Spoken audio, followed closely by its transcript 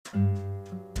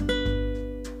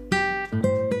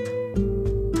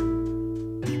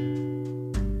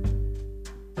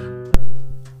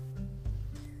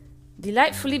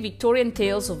Delightfully Victorian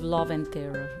Tales of Love and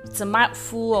Terror. It's a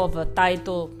mouthful of a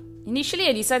title. Initially,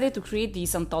 I decided to create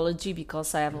this anthology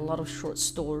because I have a lot of short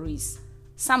stories.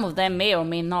 Some of them may or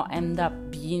may not end up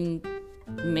being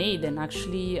made and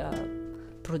actually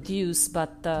produced,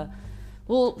 but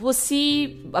we'll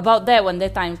see about that when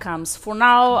that time comes. For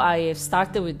now, I have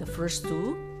started with the first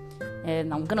two,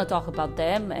 and I'm gonna talk about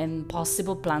them and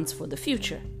possible plans for the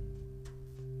future.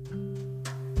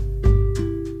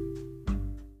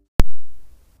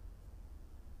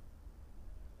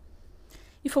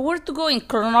 If I were to go in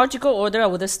chronological order, I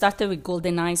would have started with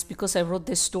Golden Eyes because I wrote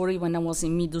this story when I was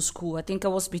in middle school. I think I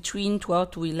was between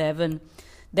 12 to 11.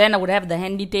 Then I would have The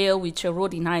Handy Tale, which I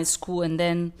wrote in high school, and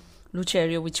then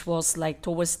Lucerio, which was like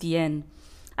towards the end.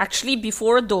 Actually,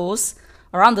 before those,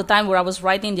 around the time where I was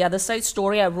writing the other side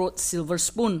story, I wrote Silver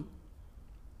Spoon.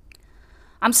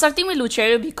 I'm starting with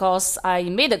Lucerio because I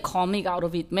made a comic out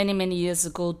of it many years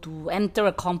ago to enter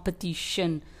a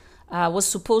competition. I was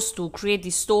supposed to create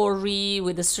this story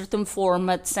with a certain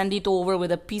format, send it over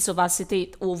with a piece of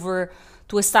acetate over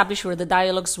to establish where the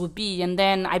dialogues would be, and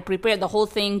then I prepared the whole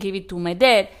thing, gave it to my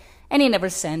dad, and he never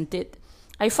sent it.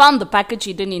 I found the package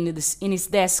hidden in his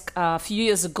desk a few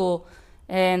years ago,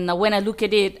 and when I look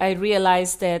at it, I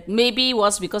realized that maybe it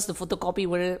was because the photocopy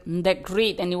were that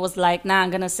great, and it was like, nah, I'm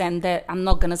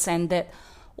not gonna send that,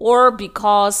 or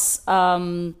because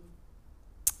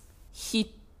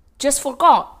he just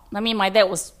forgot. I mean, my dad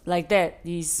was like that.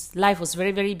 His life was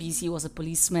very busy. He was a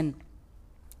policeman.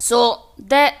 So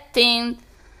that thing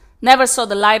never saw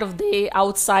the light of day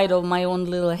outside of my own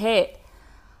little head.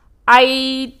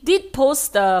 I did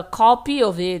post a copy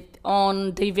of it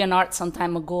on DeviantArt some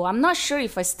time ago. I'm not sure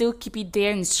if I still keep it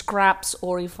there in scraps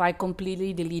or if I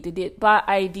completely deleted it, but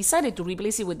I decided to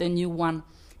replace it with a new one.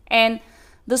 And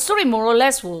the story more or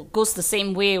less goes the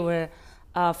same way, where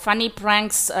Fanny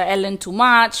pranks Ellen too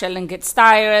much. Ellen gets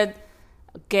tired,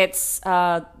 gets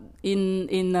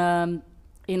in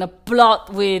a plot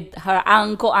with her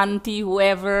uncle, auntie,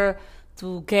 whoever,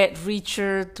 to get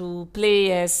richer, to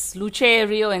play as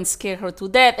Lucerio and scare her to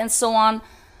death, and so on.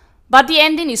 But the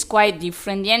ending is quite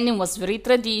different. The ending was very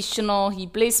traditional. He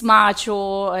plays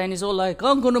macho and he's all like,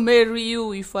 I'm gonna marry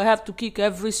you if I have to kick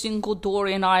every single door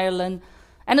in Ireland.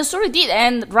 And the story did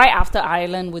end right after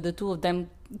Ireland, with the two of them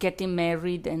getting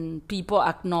married and people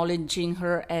acknowledging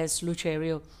her as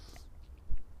Lucerio.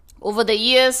 Over the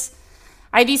years,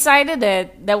 I decided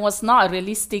that was not a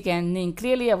realistic ending.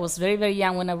 Clearly, I was very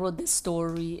young when I wrote this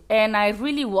story, and I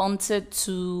really wanted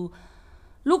to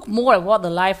look more at what the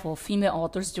life of female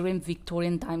authors during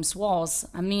Victorian times was.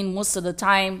 I mean, most of the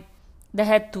time, they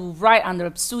had to write under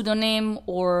a pseudonym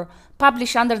or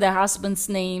publish under their husbands'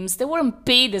 names. They weren't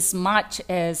paid as much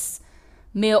as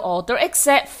male authors,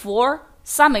 except for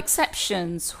some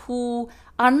exceptions who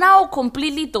are now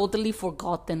completely, totally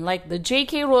forgotten. Like the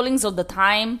J.K. Rowlings of the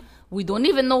time, we don't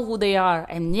even know who they are,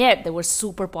 and yet they were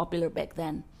super popular back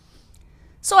then.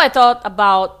 So I thought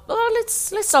about,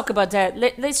 let's talk about that.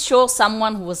 Let's show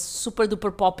someone who was super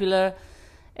duper popular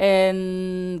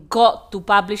and got to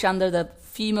publish under the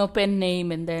female pen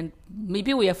name, and then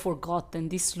maybe we have forgotten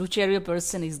this Lucerio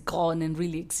person is gone and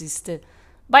really existed.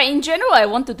 But in general, I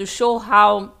wanted to show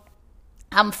how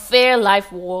unfair life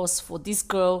was for this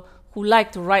girl who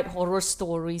liked to write horror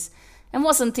stories and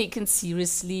wasn't taken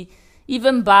seriously,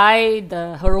 even by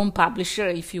her own publisher,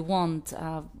 if you want.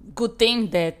 Good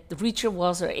thing that Richard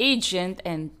was her agent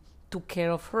and took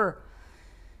care of her.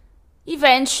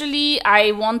 Eventually,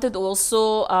 I wanted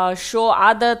also show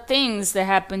other things that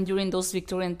happened during those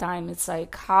Victorian times. It's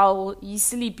like how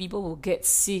easily people would get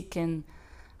sick and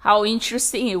how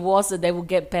interesting it was that they would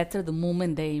get better the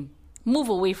moment they move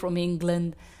away from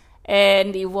England.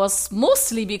 And it was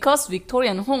mostly because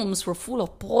Victorian homes were full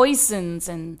of poisons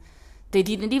and they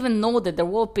didn't even know that the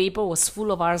wallpaper was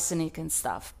full of arsenic and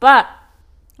stuff. But,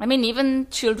 I mean, even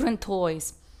children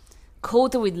toys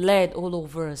coated with lead all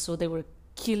over, so they were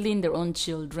killing their own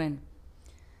children.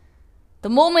 The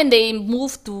moment they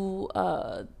moved to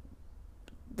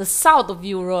the south of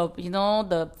Europe,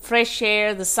 the fresh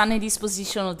air, the sunny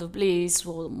disposition of the place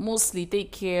will mostly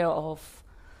take care of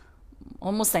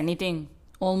almost anything.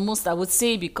 Almost, I would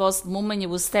say, because the moment you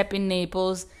will step in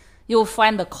Naples, you will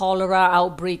find the cholera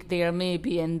outbreak there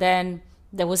maybe, and then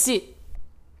that was it.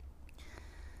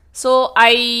 So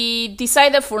I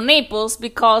decided for Naples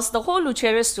because the whole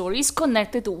Lucerio story is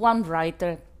connected to one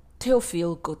writer,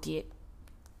 Théophile Gautier.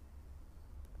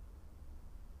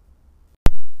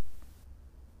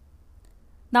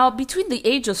 Now, between the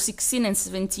age of 16 and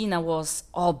 17, I was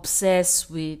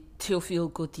obsessed with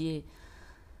Théophile Gautier.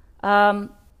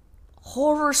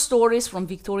 Horror stories from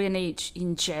Victorian age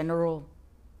in general.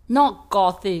 Not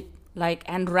gothic like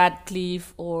Anne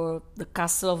Radcliffe or The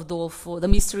Castle of Dolfo, The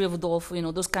Mystery of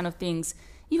Dolfo, those kind of things.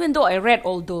 Even though I read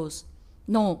all those.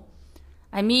 No.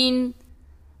 I mean,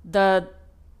 the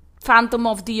Phantom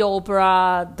of the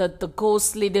Opera, the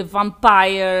ghostly, the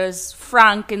vampires,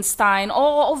 Frankenstein,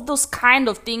 all of those kind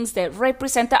of things that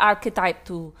represent the archetype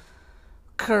to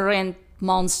current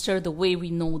monster the way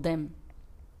we know them.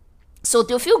 So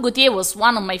Théophile Gautier was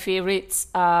one of my favorites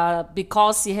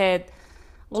because he had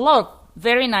a lot of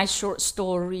very nice short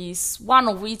stories, one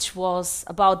of which was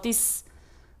about this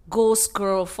ghost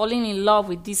girl falling in love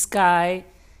with this guy,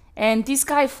 and this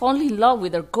guy falling in love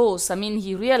with her ghost. I mean,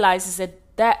 he realizes that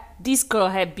this girl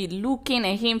had been looking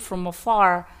at him from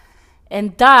afar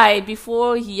and died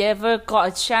before he ever got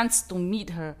a chance to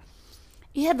meet her.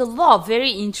 He had a lot of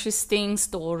very interesting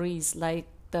stories, like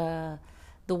the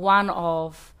one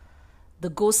of the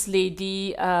ghost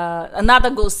lady, another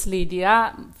ghost lady,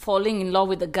 falling in love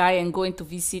with a guy and going to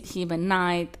visit him at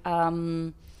night,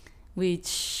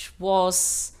 which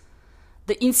was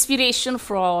the inspiration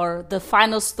for the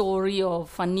final story of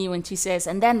Fanny when she says,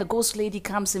 and then the ghost lady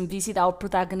comes and visits our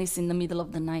protagonist in the middle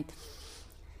of the night.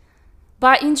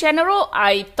 But in general,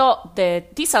 I thought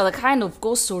that these are the kind of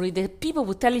ghost story that people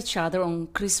would tell each other on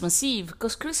Christmas Eve,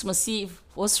 because Christmas Eve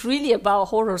was really about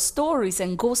horror stories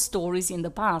and ghost stories in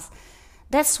the past.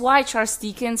 That's why Charles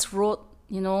Dickens wrote,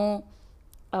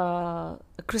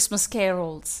 Christmas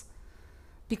carols,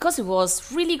 because it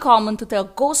was really common to tell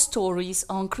ghost stories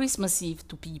on Christmas Eve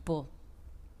to people.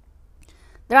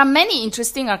 There are many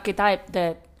interesting archetypes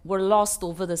that were lost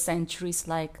over the centuries,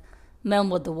 like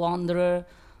Melmoth the Wanderer,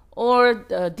 or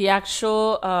the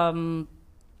actual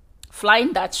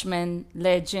Flying Dutchman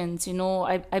legends.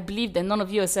 I believe that none of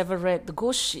you has ever read The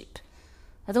Ghost Ship.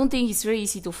 I don't think it's very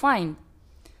easy to find.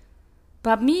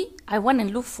 But me, I went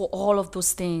and looked for all of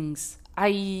those things.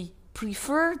 I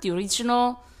prefer the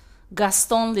original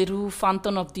Gaston Leroux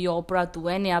Phantom of the Opera to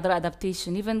any other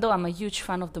adaptation, even though I'm a huge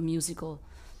fan of the musical.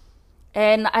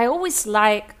 And I always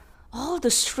like all the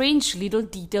strange little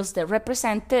details that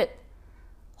represented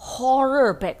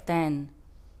horror back then.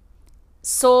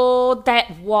 So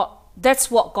that's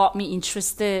what got me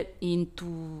interested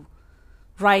into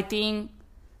writing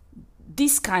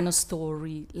this kind of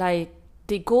story. Like,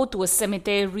 they go to a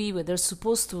cemetery where they're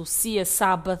supposed to see a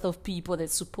Sabbath of people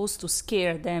that's supposed to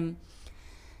scare them.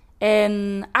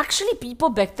 And actually, people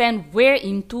back then were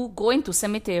into going to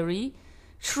cemetery,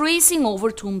 tracing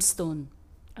over tombstone.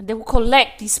 They would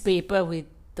collect this paper with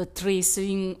the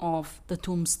tracing of the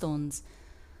tombstones.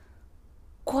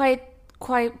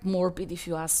 Quite morbid, if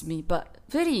you ask me, but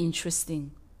very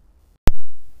interesting.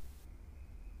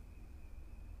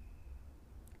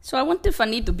 So I wanted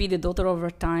Fanny to be the daughter of her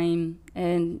time,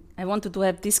 and I wanted to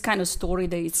have this kind of story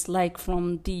that it's like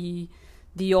from the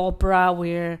opera,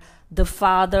 where the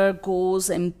father goes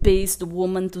and pays the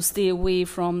woman to stay away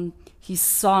from his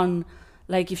son.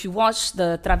 Like, if you watch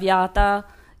the Traviata,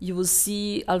 you will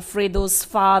see Alfredo's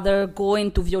father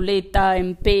going to Violetta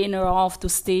and paying her off to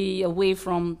stay away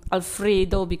from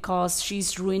Alfredo because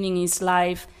she's ruining his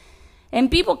life. And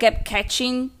people kept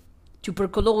catching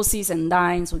tuberculosis and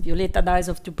dying. So Violetta dies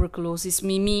of tuberculosis.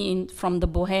 Mimi from the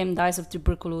Bohème dies of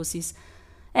tuberculosis.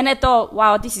 And I thought,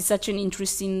 wow, this is such an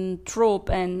interesting trope,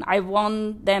 and I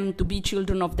want them to be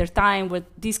children of their time where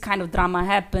this kind of drama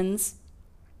happens.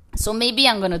 So maybe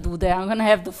I'm going to do that. I'm going to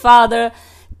have the father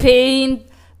paying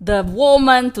the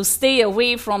woman to stay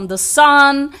away from the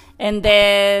son,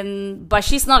 but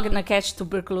she's not going to catch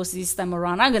tuberculosis this time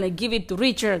around. I'm going to give it to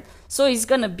Richard. So he's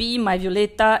going to be my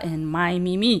Violetta and my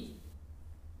Mimi.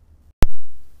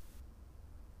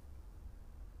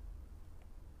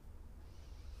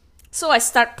 So I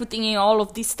start putting in all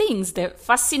of these things that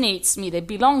fascinates me, that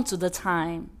belong to the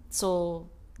time. So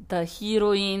the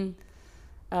heroine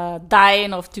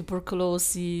dying of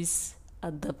tuberculosis,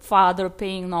 the father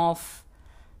paying off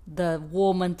the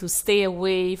woman to stay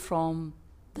away from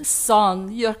the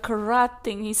son. You're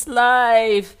corrupting his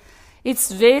life. It's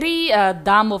very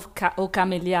Dame aux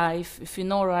Camélias, if you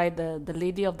know, right? The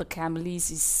Lady of the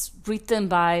Camélias is written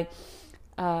by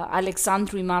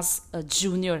Alexandre Dumas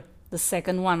Jr., the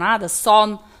second one, the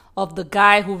son of the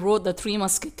guy who wrote The Three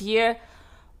Musketeers,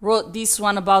 wrote this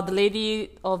one about the Lady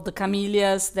of the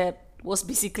Camellias that was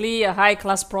basically a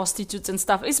high-class prostitute and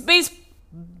stuff. It's based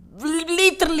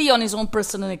literally on his own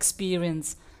personal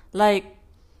experience. Like,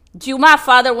 Dumas'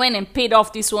 father went and paid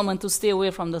off this woman to stay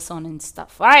away from the son and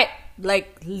stuff, right?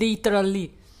 Like,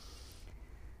 literally.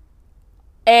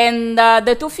 And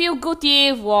the Théophile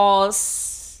Gautier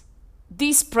was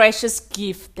this precious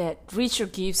gift that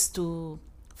Richard gives to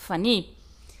Fanny.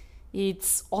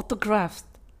 It's autographed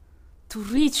to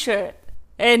Richard,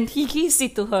 and he gives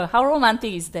it to her. How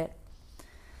romantic is that?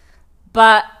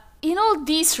 But in all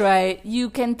this, right,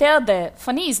 you can tell that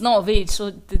Fanny is not of age,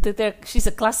 so she's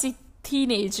a classic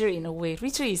teenager in a way.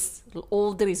 Richard is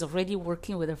older, is already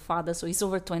working with her father, so he's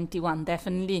over 21,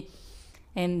 definitely.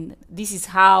 And this is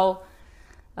how,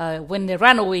 when they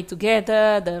run away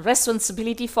together, the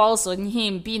responsibility falls on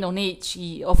him. Being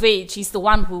of age, he's the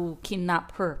one who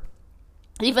kidnapped her,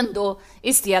 even though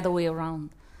it's the other way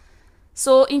around.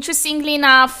 So interestingly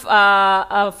enough,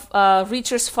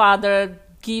 Richard's father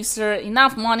gives her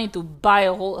enough money to buy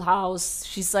a whole house.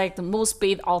 She's like the most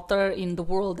paid author in the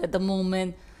world at the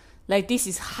moment. Like, this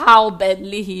is how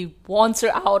badly he wants her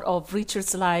out of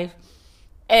Richard's life.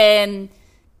 And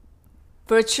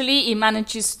virtually he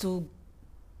manages to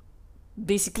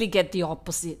basically get the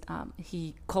opposite.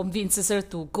 He convinces her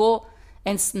to go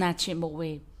and snatch him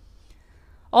away.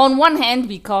 On one hand,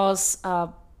 because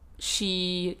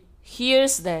she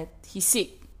hears that he's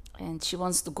sick, and she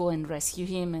wants to go and rescue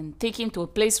him and take him to a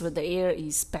place where the air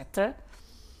is better.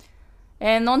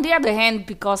 And on the other hand,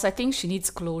 because I think she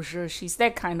needs closure. She's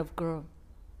that kind of girl.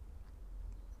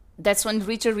 That's when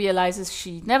Richard realizes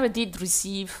she never did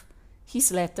receive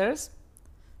his letters.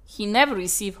 He never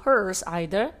received hers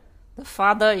either. The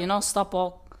father, stopped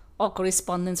all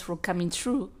correspondence from coming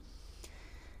through.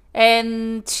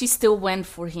 And she still went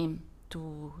for him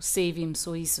to save him.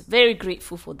 So he's very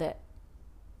grateful for that.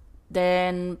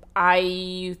 Then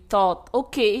I thought,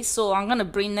 okay, so I'm going to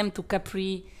bring them to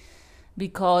Capri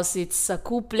because it's a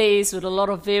cool place with a lot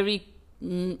of very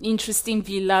interesting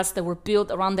villas that were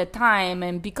built around that time.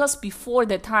 And because before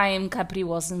that time, Capri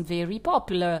wasn't very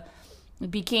popular. It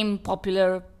became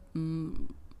popular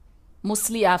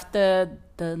mostly after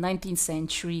the 19th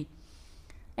century.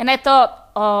 And I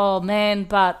thought, oh man,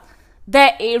 but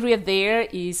that area there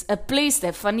is a place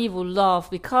that Fanny will love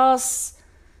because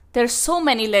there's so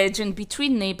many legends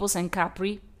between Naples and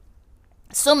Capri,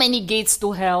 so many gates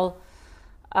to hell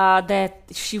that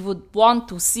she would want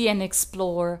to see and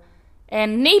explore.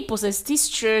 And Naples has this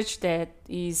church that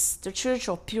is the Church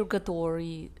of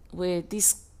Purgatory, with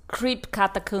this crypt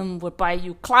catacomb whereby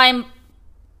you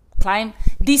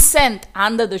descend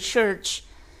under the church,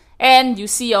 and you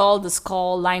see all the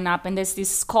skull line up, and there's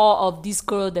this skull of this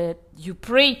girl that you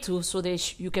pray to so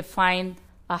that you can find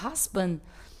a husband.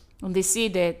 And they say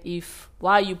that if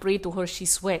while you pray to her she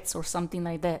sweats or something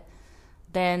like that,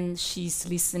 then she's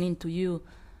listening to you.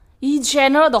 In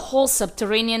general, the whole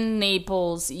subterranean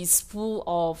Naples is full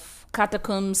of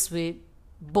catacombs with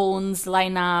bones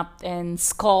lined up and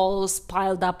skulls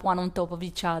piled up one on top of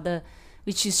each other,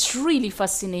 which is really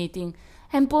fascinating.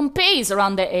 And Pompeii is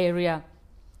around the area.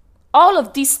 All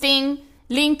of these things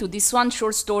linked to this one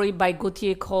short story by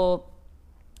Gautier called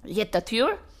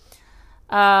Jettature.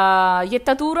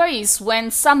 Jettatura is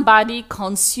when somebody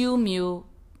consumes you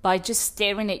by just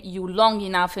staring at you long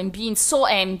enough and being so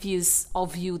envious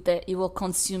of you that it will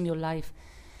consume your life.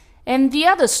 And the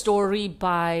other story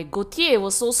by Gautier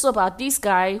was also about this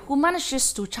guy who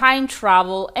manages to time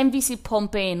travel and visit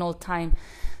Pompeii in all time.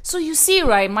 So you see,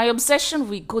 right, my obsession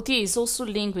with Gautier is also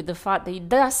linked with the fact that he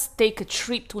does take a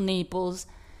trip to Naples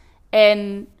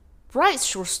and writes a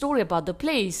short story about the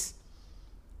place.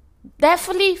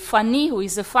 Definitely Fanny, who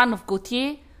is a fan of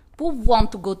Gautier, would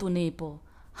want to go to Naples.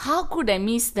 How could I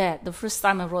miss that the first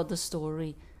time I wrote the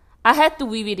story? I had to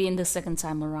weave it in the second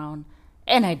time around,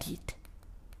 and I did.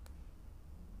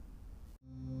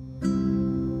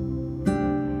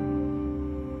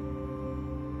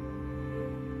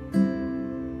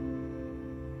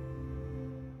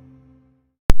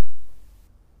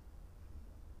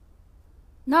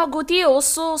 Now, Gautier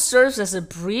also serves as a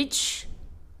bridge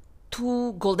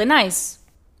to Golden Eyes,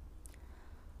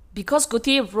 because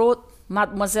Gautier wrote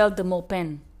Mademoiselle de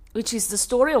Maupin, which is the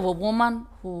story of a woman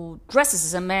who dresses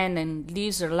as a man and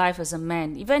lives her life as a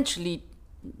man. Eventually,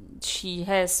 she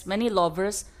has many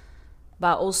lovers,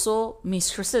 but also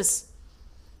mistresses.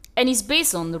 And it's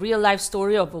based on the real life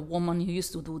story of a woman who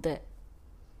used to do that.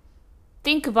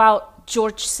 Think about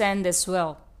George Sand as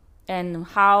well, and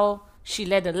how she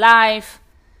led a life,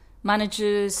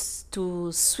 manages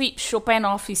to sweep Chopin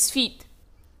off his feet,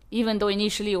 even though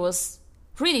initially he was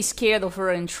really scared of her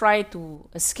and tried to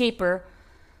escape her.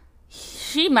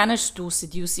 She managed to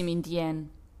seduce him in the end.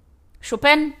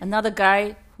 Chopin, another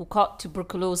guy who caught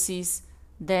tuberculosis,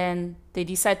 then they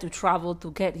decide to travel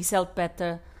to get his health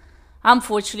better.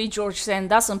 Unfortunately, George Sand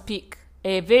doesn't pick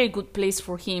a very good place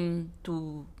for him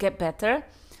to get better.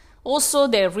 Also,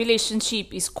 their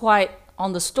relationship is quite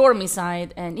on the stormy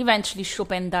side, and eventually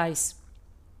Chopin dies.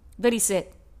 Very sad,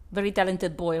 very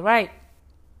talented boy, right?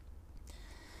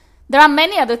 There are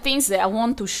many other things that I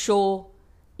want to show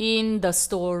in the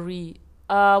story.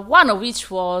 one of which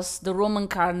was the Roman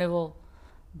Carnival.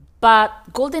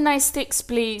 But Golden Eyes takes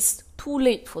place too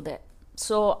late for that.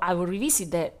 So I will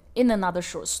revisit that in another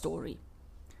short story.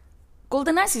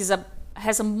 Golden Eyes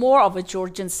has a more of a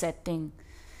Georgian setting.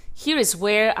 Here is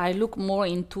where I look more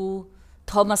into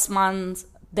Thomas Mann's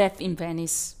Death in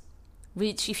Venice,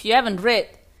 which, if you haven't read,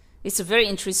 it's a very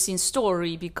interesting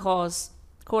story because,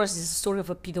 of course, it's a story of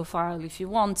a pedophile, if you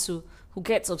want to, who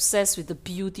gets obsessed with the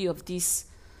beauty of this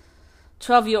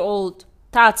 12-year-old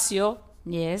Tazio,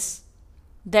 yes,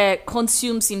 that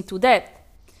consumes him to death.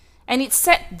 And it's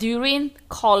set during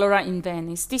cholera in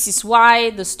Venice. This is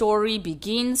why the story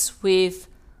begins with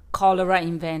cholera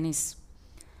in Venice.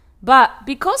 But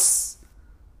because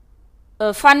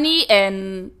Fanny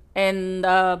and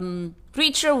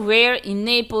Richard were in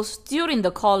Naples during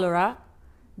the cholera,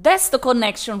 that's the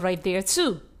connection right there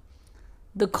too.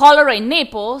 The cholera in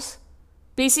Naples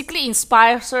basically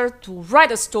inspires her to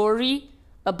write a story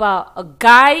about a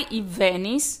guy in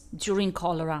Venice during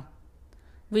cholera,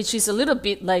 which is a little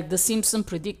bit like The Simpsons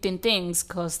predicting things,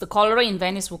 because the cholera in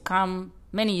Venice will come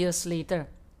many years later.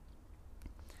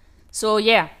 So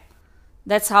yeah,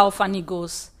 that's how Fanny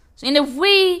goes. So in a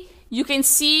way, you can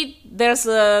see there's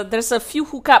a few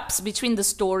hookups between the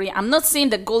story. I'm not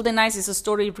saying that Golden Eyes is a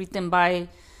story written by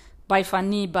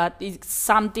Fanny, but it's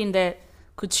something that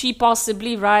could she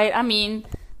possibly write. I mean,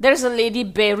 there's a lady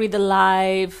buried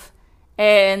alive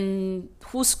and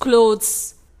whose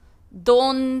clothes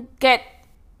don't get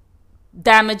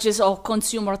damages or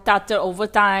consume or tatter over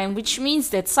time, which means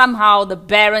that somehow the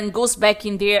Baron goes back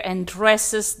in there and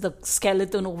dresses the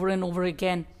skeleton over and over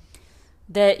again.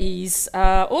 That is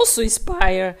also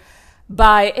inspired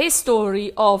by a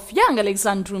story of young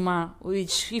Alexandre Dumas,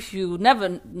 which, if you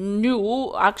never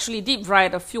knew, actually did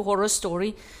write a few horror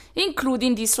stories,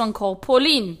 including this one called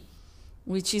Pauline,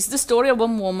 which is the story of a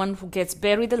woman who gets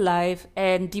buried alive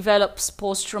and develops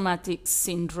post-traumatic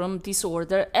syndrome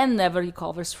disorder and never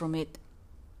recovers from it.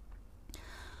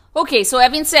 Okay, so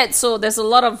having said so, there's a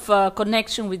lot of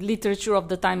connection with literature of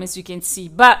the time, as you can see.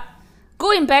 But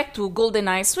going back to Golden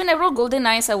Eyes, when I wrote Golden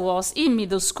Eyes, I was in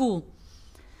middle school.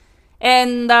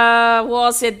 And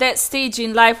was at that stage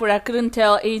in life where I couldn't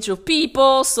tell age of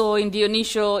people. So in the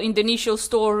initial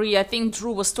story, I think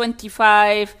Drew was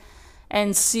 25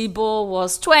 and Sybil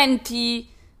was 20,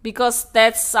 because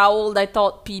that's how old I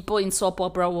thought people in soap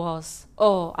opera was.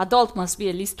 Oh, adult must be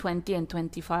at least 20 and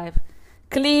 25.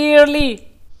 Clearly,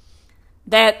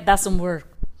 that doesn't work.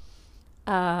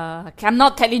 I'm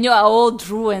not telling you how old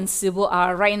Drew and Sybil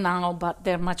are right now, but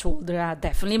they're much older,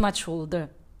 definitely much older.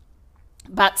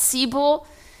 But Sybil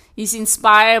is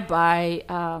inspired by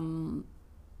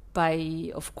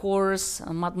of course,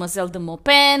 Mademoiselle de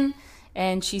Maupin,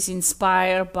 and she's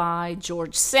inspired by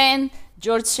George Sand.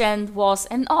 George Sand was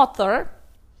an author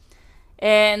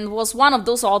and was one of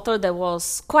those authors that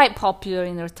was quite popular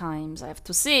in their times, I have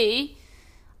to say,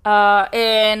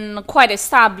 and quite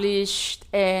established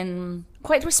and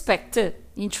quite respected,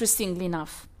 interestingly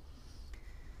enough.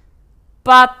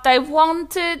 But I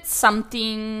wanted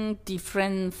something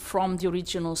different from the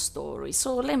original story,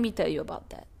 so let me tell you about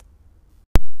that.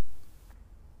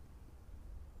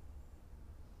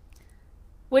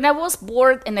 When I was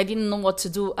bored and I didn't know what to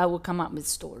do, I would come up with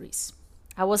stories.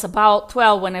 I was about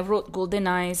 12 when I wrote Golden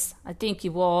Eyes. I think it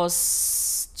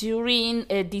was during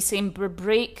a December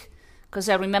break, because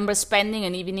I remember spending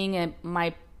an evening at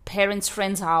my parents'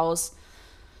 friend's house,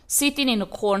 sitting in a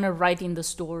corner writing the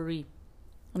story.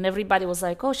 And everybody was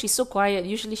like, oh, she's so quiet.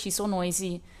 Usually she's so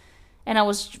noisy. And I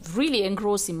was really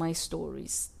engrossed in my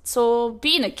stories. So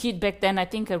being a kid back then, I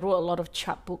think I wrote a lot of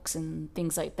chapbooks and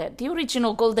things like that. The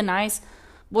original Golden Eyes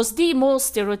was the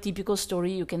most stereotypical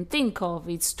story you can think of.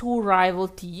 It's two rival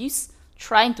thieves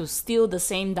trying to steal the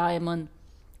same diamond.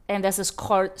 And there's a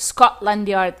Scotland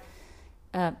Yard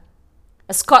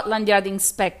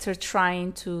inspector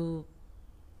trying to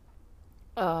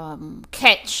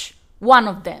catch one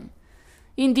of them.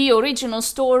 In the original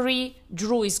story,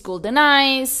 Drew is Golden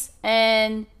Eyes,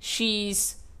 and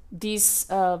she's this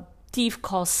thief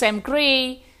called Sam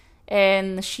Gray,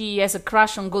 and she has a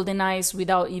crush on Golden Eyes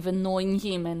without even knowing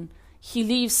him, and he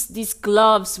leaves these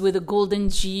gloves with a golden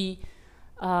G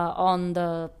on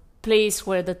the place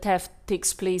where the theft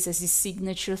takes place as his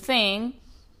signature thing,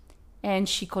 and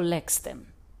she collects them.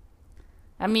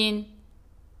 I mean,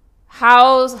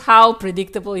 how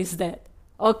predictable is that?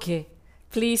 Okay.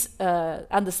 Please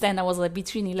understand, I was like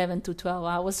between 11 to 12.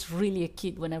 I was really a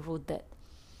kid when I wrote that.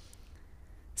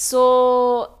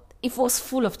 So it was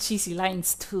full of cheesy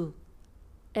lines too.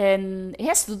 And it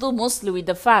has to do mostly with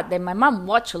the fact that my mom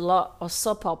watched a lot of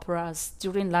soap operas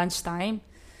during lunchtime.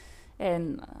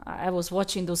 And I was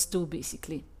watching those two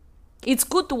basically. It's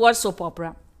good to watch soap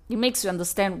opera. It makes you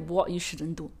understand what you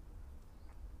shouldn't do.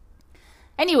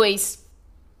 Anyways,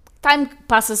 time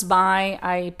passes by.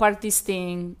 I part this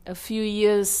thing. A few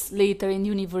years later in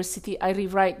university, I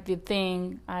rewrite the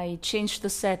thing. I change the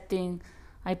setting.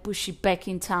 I push it back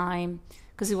in time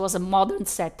because it was a modern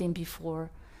setting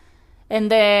before. And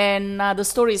then the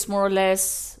story is more or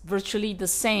less virtually the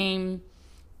same.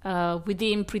 With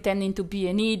him pretending to be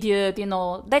an idiot,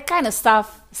 that kind of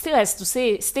stuff still has to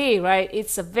stay, right?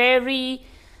 It's a very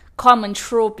common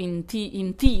trope in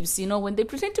thieves, when they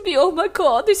pretend to be, oh my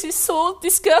god, this is so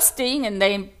disgusting, and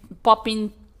they pop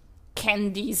in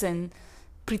candies and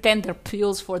pretend they're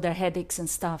pills for their headaches and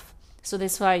stuff. So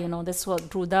that's why, that's what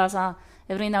Drew does.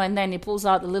 Every now and then he pulls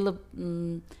out a little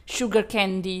sugar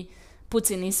candy,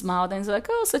 puts in his mouth, and he's like,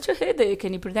 oh, such a headache,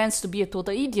 and he pretends to be a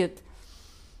total idiot.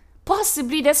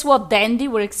 Possibly that's what dandy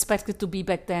were expected to be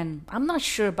back then. I'm not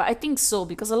sure, but I think so,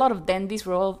 because a lot of dandies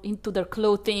were all into their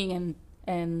clothing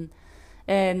and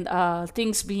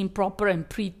things being proper and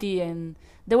pretty, and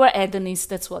they were hedonists.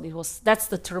 That's what it was. That's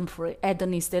the term for it,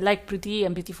 hedonists. They like pretty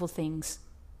and beautiful things.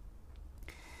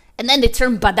 And then they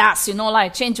turn badass,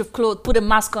 like change of clothes, put a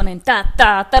mask on, and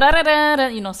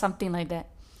something like that.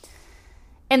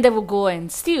 And they will go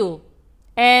and steal.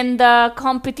 And the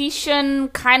competition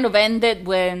kind of ended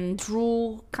when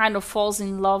Drew kind of falls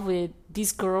in love with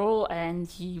this girl, and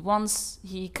he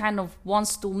kind of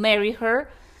wants to marry her,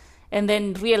 and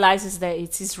then realizes that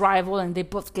it's his rival, and they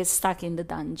both get stuck in the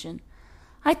dungeon.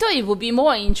 I thought it would be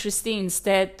more interesting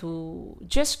instead to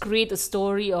just create a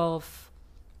story of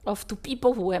two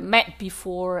people who had met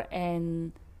before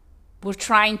and were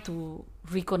trying to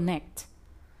reconnect.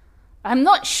 I'm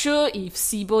not sure if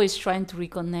Sibo is trying to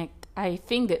reconnect. I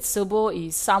think that Sibo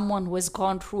is someone who has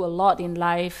gone through a lot in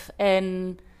life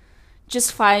and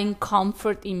just find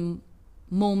comfort in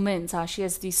moments. She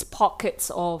has these pockets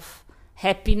of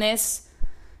happiness,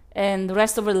 and the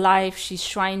rest of her life she's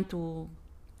trying to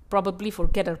probably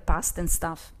forget her past and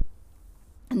stuff.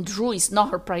 And Drew is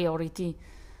not her priority.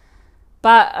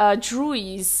 But Drew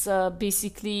is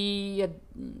basically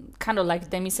kind of like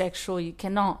demisexual. You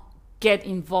cannot get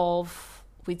involved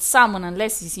with someone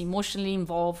unless he's emotionally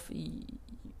involved.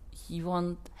 He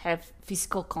won't have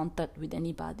physical contact with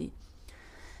anybody.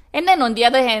 And then on the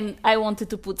other hand, I wanted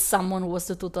to put someone who was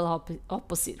the total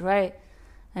opposite, right?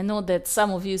 I know that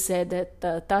some of you said that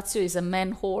Tatsuo is a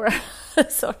man whore.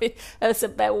 Sorry, that's a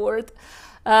bad word.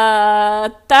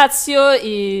 Tatsuo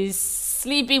is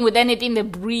sleeping with anything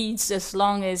that breathes as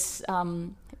long as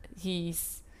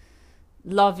he's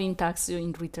loving Tatsuo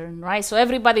in return, right? So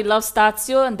everybody loves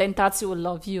Tatsuo, and then Tatsuo will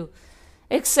love you.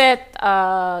 Except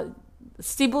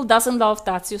Sibyl doesn't love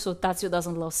Tatsuo, so Tatsuo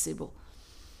doesn't love Sibyl.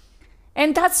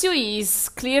 And Tatsuo is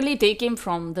clearly taken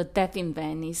from the Death in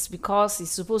Venice because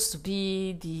it's supposed to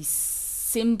be this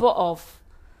symbol of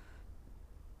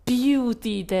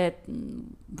beauty that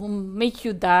will make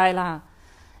you die. lah.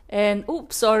 And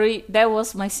oops, sorry, that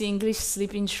was my Singlish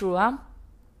slipping through.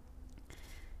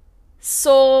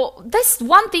 So that's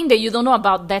one thing that you don't know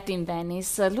about Death in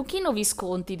Venice. Luchino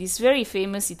Visconti, this very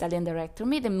famous Italian director,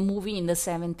 made a movie in the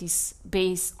 70s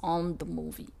based on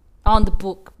the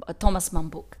book, a Thomas Mann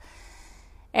book.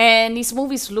 And his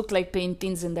movies look like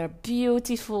paintings and they're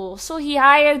beautiful. So he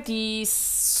hired this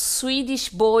Swedish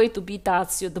boy to be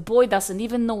Tatsuo. The boy doesn't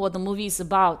even know what the movie is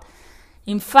about.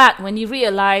 In fact, when he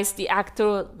realized the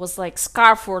actor was like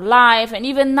scarred for life, and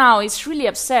even now he's really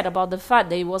upset about the fact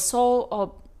that he was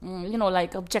so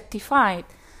like objectified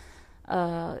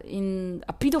in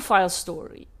a pedophile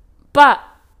story. But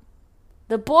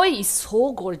the boy is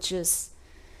so gorgeous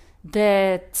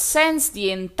that sends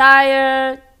the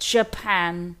entire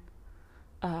Japan,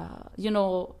 in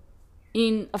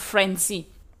a frenzy.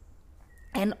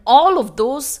 And all of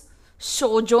those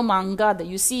shoujo manga that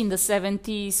you see in the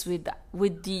 70s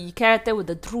with the character with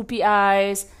the droopy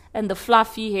eyes and the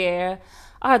fluffy hair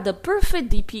are the perfect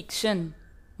depiction,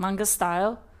 manga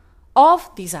style,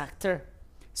 of this actor.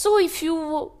 So if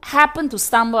you happen to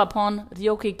stumble upon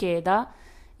Ryoki Ikeda,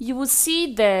 you would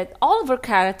see that all of her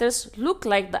characters look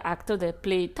like the actor that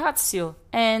played Tatsuo.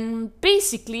 And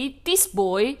basically, this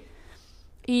boy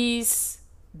is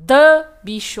the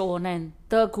Bishonen,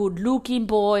 the good-looking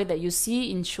boy that you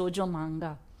see in shoujo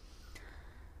manga.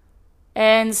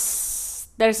 And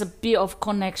there's a bit of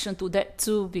connection to that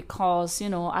too, because,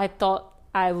 I thought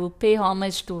I will pay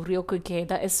homage to Ryoko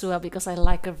Ikeda as well because I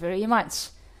like her very much.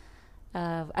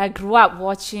 I grew up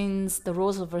watching The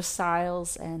Rose of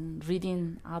Versailles and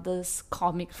reading others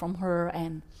comics from her,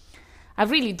 and I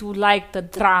really do like the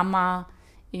drama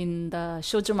in the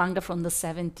shoujo manga from the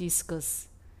 70s because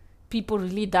people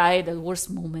really die at the worst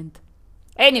moment.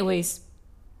 Anyways,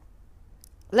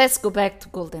 let's go back to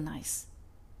Golden Eyes.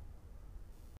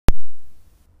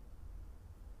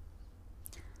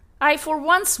 I for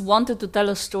once wanted to tell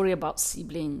a story about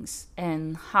siblings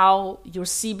and how your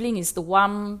sibling is the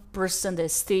one person that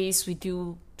stays with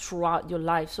you throughout your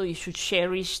life. So you should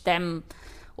cherish them.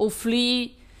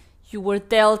 Hopefully, you were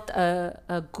dealt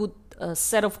a good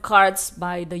set of cards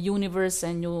by the universe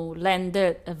and you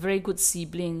landed a very good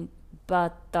sibling.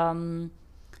 But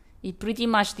it pretty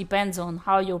much depends on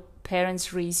how your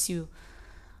parents raise you.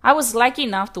 I was lucky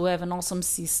enough to have an awesome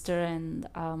sister and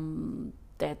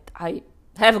that I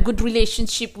have a good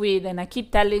relationship with, and I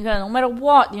keep telling her, no matter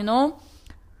what,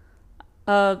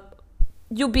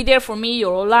 you'll be there for me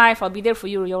your whole life, I'll be there for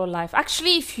you your whole life.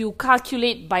 Actually, if you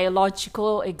calculate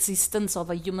biological existence of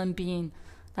a human being,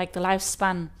 like the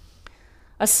lifespan,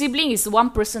 a sibling is the one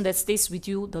person that stays with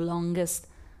you the longest.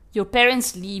 Your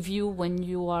parents leave you when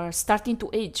you are starting to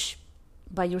age,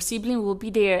 but your sibling will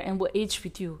be there and will age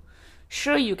with you.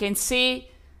 Sure, you can say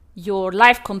your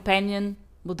life companion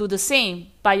will do the same,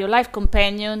 but your life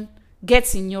companion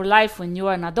gets in your life when you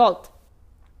are an adult.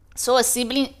 So a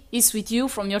sibling is with you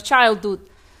from your childhood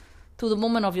to the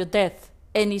moment of your death,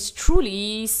 and it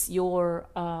truly is your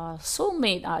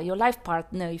soulmate, your life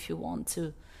partner if you want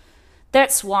to.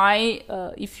 That's why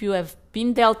if you have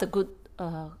been dealt a good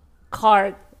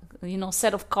card,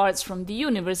 set of cards from the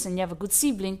universe, and you have a good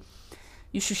sibling,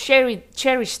 you should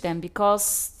cherish them,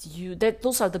 because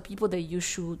those are the people that you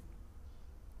should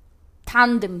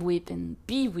tandem with and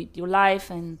be with your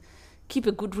life and keep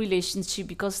a good relationship,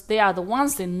 because they are the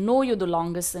ones that know you the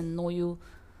longest and know you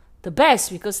the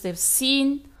best, because they've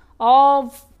seen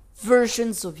all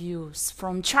versions of you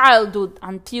from childhood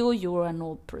until you're an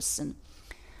old person.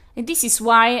 And this is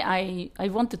why I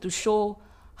wanted to show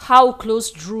how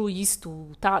close Drew is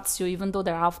to Tatsuo, even though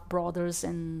they're half brothers,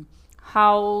 and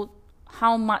how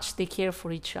much they care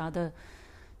for each other.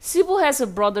 Sibu has a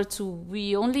brother too.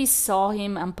 We only saw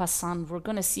him en passant. We're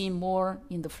gonna see him more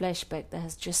in the flashback that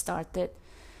has just started.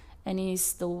 And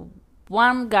he's the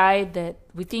one guy that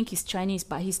we think is Chinese,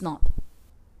 but he's not.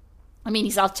 I mean,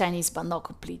 he's half Chinese, but not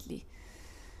completely.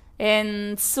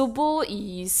 And Subu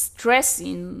is dressed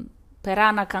in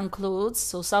Peranakan clothes,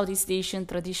 so Southeast Asian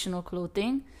traditional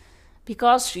clothing,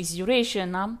 because she's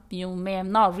Eurasian. You may have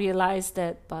not realized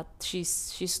that, but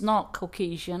she's not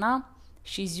Caucasian.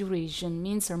 She's Eurasian,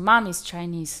 means her mom is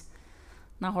Chinese.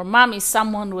 Now, her mom is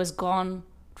someone who has gone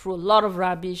through a lot of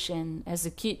rubbish, and as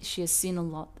a kid, she has seen a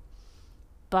lot.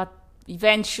 But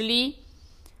eventually,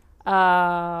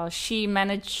 she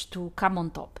managed to come on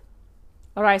top.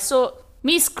 Alright, so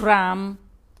Miss Graham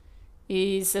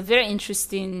is a very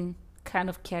interesting kind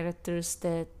of character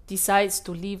that decides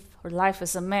to live her life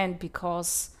as a man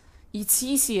because it's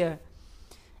easier,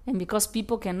 and because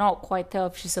people cannot quite tell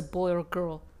if she's a boy or a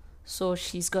girl. So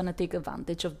she's gonna take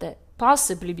advantage of that.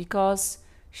 Possibly because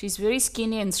she's very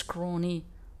skinny and scrawny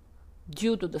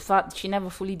due to the fact she never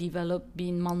fully developed,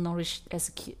 being malnourished as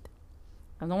a kid.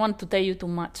 I don't want to tell you too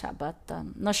much, but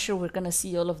I'm not sure we're gonna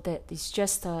see all of that. It's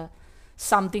just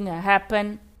something that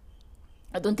happened.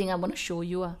 I don't think I'm gonna show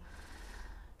you.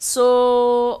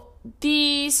 So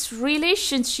this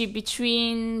relationship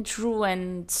between Drew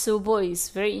and Subo is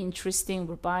very interesting,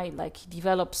 whereby like he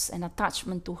develops an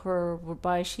attachment to her,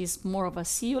 whereby she's more of a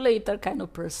see you later kind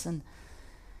of person.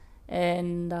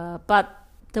 And but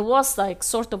there was like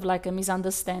sort of like a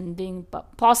misunderstanding,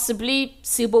 but possibly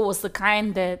Subo was the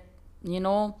kind that,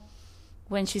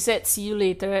 when she said see you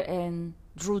later and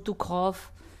Drew took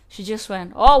off, she just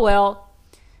went, oh well.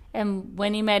 And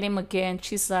when he met him again,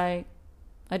 she's like,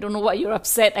 I don't know why you're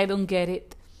upset, I don't get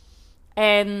it.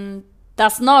 And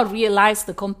does not realize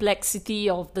the complexity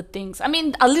of the things. I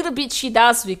mean, a little bit she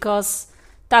does, because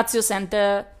Tatsuo sent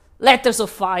her letters of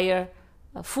fire,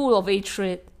 full of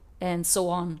hatred, and so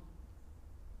on.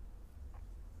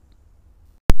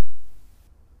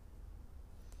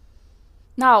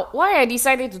 Now, why I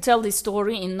decided to tell this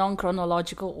story in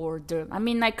non-chronological order? I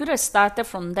mean, I could have started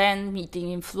from then, meeting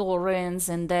in Florence,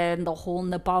 and then the whole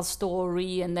Nepal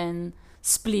story, and then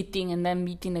splitting, and then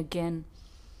meeting again.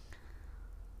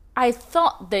 I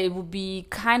thought that it would be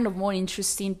kind of more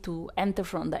interesting to enter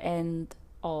from the end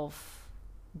of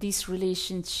this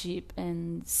relationship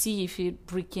and see if it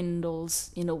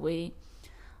rekindles in a way.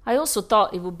 I also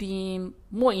thought it would be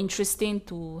more interesting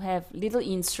to have little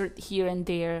insert here and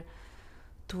there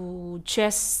to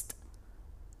just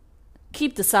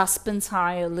keep the suspense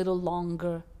high a little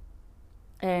longer,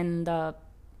 and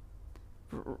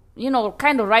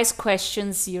kind of raise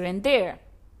questions here and there.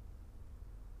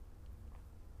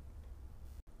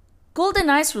 Golden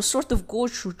Eyes will sort of go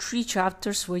through 3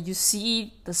 chapters where you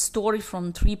see the story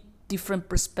from 3 different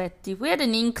perspectives. We had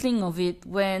an inkling of it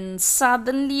when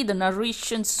suddenly the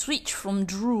narration switched from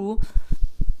Drew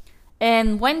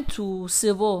and went to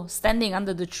Sybil, standing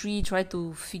under the tree, trying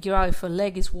to figure out if her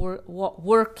leg is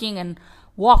working, and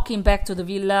walking back to the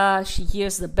villa. She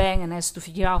hears the bang and has to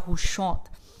figure out who shot.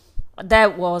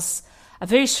 That was a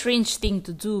very strange thing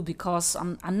to do because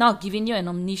I'm not giving you an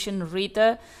omniscient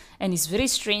narrator, and it's very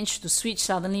strange to switch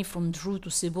suddenly from Drew to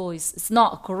Sybil. It's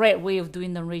not a correct way of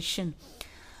doing narration.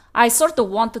 I sort of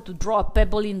wanted to draw a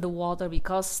pebble in the water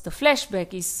because the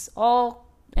flashback is all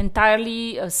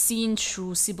entirely seen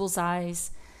through Sybil's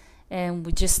eyes, and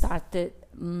we just started.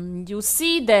 You'll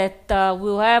see that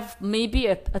we'll have maybe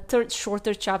a 3rd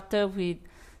shorter chapter with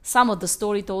some of the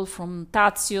story told from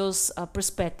Tazio's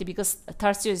perspective, because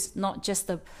Tazio is not just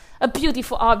a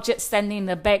beautiful object standing in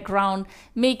the background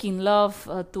making love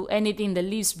to anything that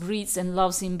lives, breathes, and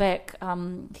loves him back.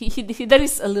 There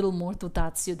is a little more to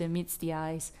Tazio than meets the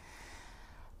eyes.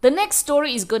 The next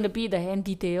story is going to be The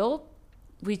Handy Tale,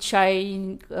 which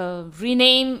I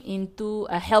rename into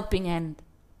A Helping Hand.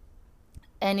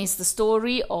 And it's the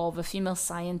story of a female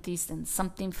scientist, and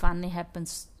something funny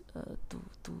happens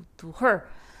to her.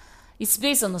 It's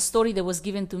based on a story that was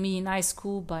given to me in high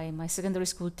school by my secondary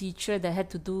school teacher that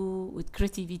had to do with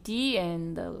creativity,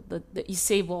 and the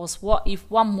essay was, what if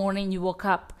one morning you woke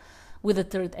up with a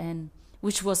third hand,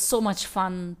 which was so much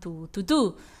fun to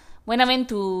do. When I went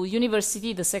to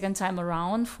university the second time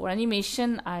around for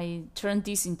animation, I turned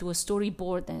this into a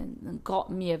storyboard and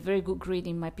got me a very good grade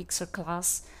in my Pixar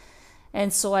class.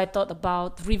 And so I thought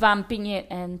about revamping it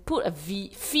and put a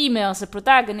female as a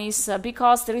protagonist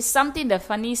because there is something that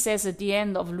Fanny says at the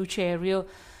end of Lucerio,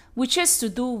 which has to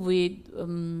do with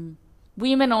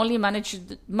women only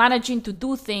managing to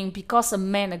do things because a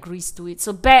man agrees to it.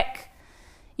 So back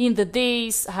in the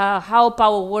days, how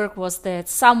power worked was that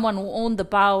someone who owned the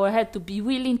power had to be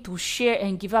willing to share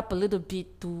and give up a little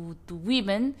bit to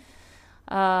women.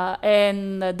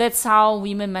 And that's how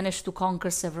women managed to conquer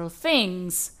several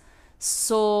things.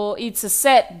 So it's a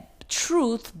sad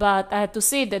truth, but I have to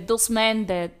say that those men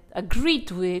that agreed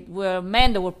to it were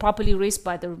men that were properly raised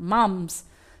by their moms.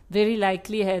 Very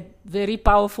likely had very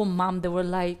powerful mom that were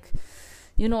like,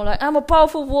 you know, like, I'm a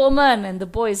powerful woman. And the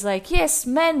boy is like, yes,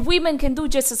 women can do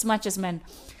just as much as men.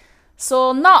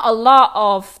 So not a lot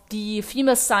of the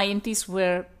female scientists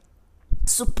were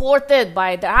supported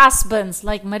by their husbands,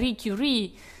 like Marie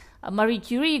Curie. Marie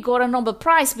Curie got a Nobel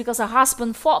Prize because her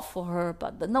husband fought for her,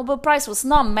 but the Nobel Prize was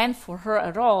not meant for her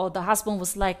at all. The husband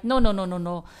was like,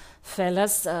 no,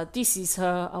 fellas, this is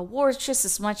her award just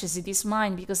as much as it is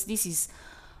mine, because this is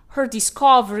her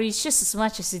discovery just as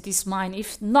much as it is mine,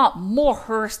 if not more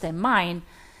hers than mine.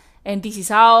 And this is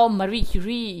how Marie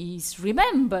Curie is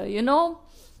remembered, you know.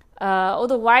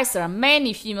 Otherwise, there are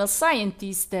many female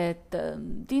scientists that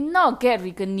did not get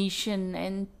recognition,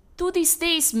 and to these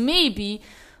days, maybe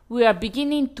we are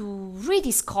beginning to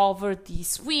rediscover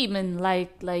these women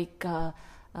like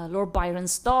Lord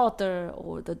Byron's daughter,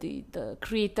 or the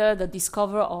creator, the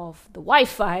discoverer of the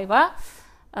Wi-Fi,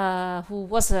 who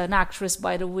was an actress,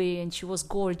 by the way, and she was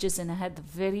gorgeous, and I had a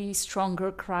very strong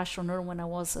girl crush on her when I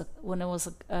was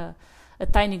a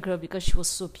tiny girl because she was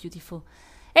so beautiful.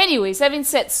 Anyways, having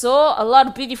said so, a lot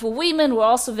of beautiful women were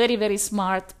also very, very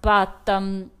smart, but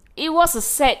it was a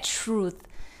sad truth.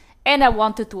 And I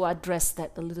wanted to address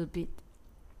that a little bit.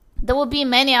 There will be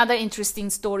many other interesting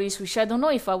stories which I don't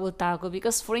know if I will tackle,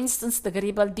 because, for instance, the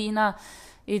Garibaldina,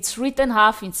 it's written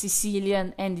half in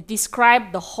Sicilian and it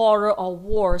described the horror of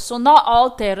war. So not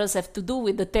all terrors have to do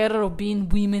with the terror of being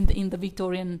women in the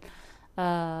Victorian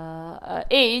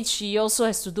age. It also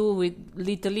has to do with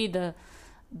literally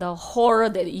the horror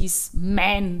that is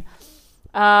men.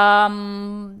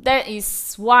 That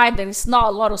is why there is not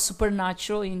a lot of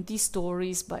supernatural in these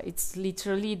stories, but it's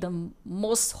literally the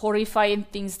most horrifying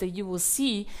things that you will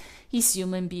see is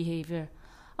human behavior.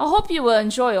 I hope you will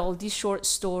enjoy all these short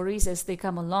stories as they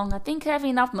come along. I think I have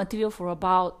enough material for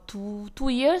about two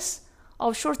years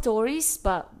of short stories,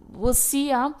 but we'll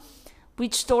see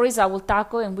which stories I will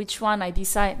tackle and which one I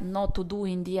decide not to do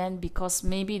in the end, because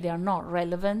maybe they are not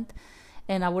relevant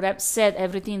and I would have said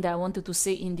everything that I wanted to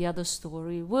say in the other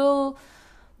story. We'll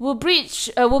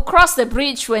cross the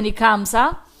bridge when it comes,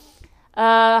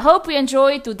 hope you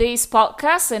enjoyed today's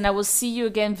podcast, and I will see you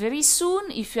again very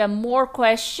soon. If you have more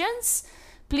questions,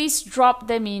 please drop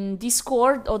them in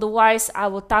Discord. Otherwise, I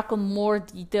will tackle more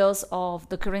details of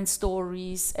the current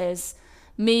stories as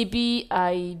maybe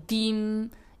I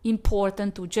deem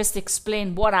important to just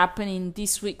explain what happened in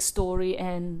this week's story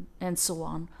and so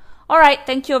on. All right,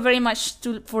 thank you very much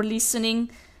for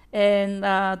listening, And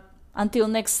until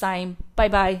next time, bye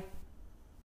bye.